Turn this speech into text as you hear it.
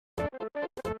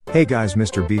Hey guys,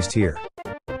 Mr. Beast here.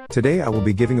 Today I will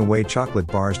be giving away chocolate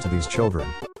bars to these children.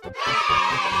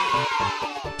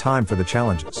 Time for the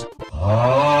challenges.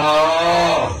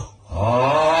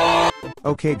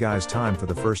 Okay guys, time for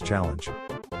the first challenge.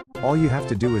 All you have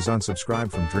to do is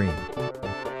unsubscribe from Dream.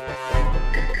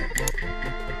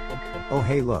 Oh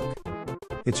hey look.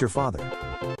 It's your father.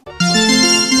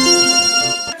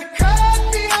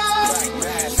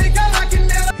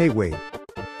 Hey wait.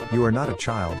 You are not a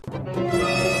child.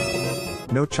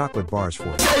 No chocolate bars for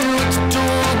you.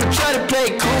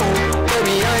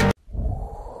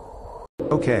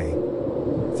 Okay.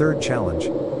 Third challenge.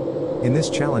 In this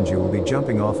challenge you will be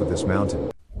jumping off of this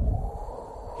mountain.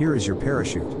 Here is your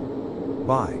parachute.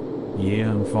 Bye.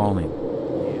 Yeah, I'm falling.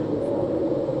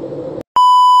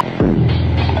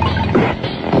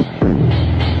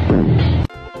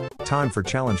 Time for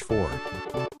challenge 4.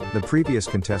 The previous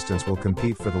contestants will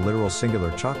compete for the literal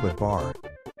singular chocolate bar.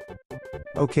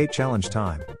 Okay, challenge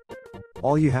time.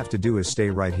 All you have to do is stay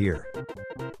right here.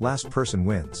 Last person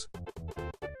wins.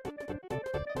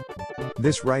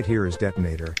 This right here is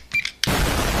detonator.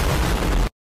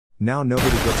 Now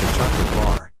nobody gets a chocolate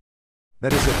bar.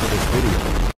 That is it for this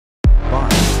video.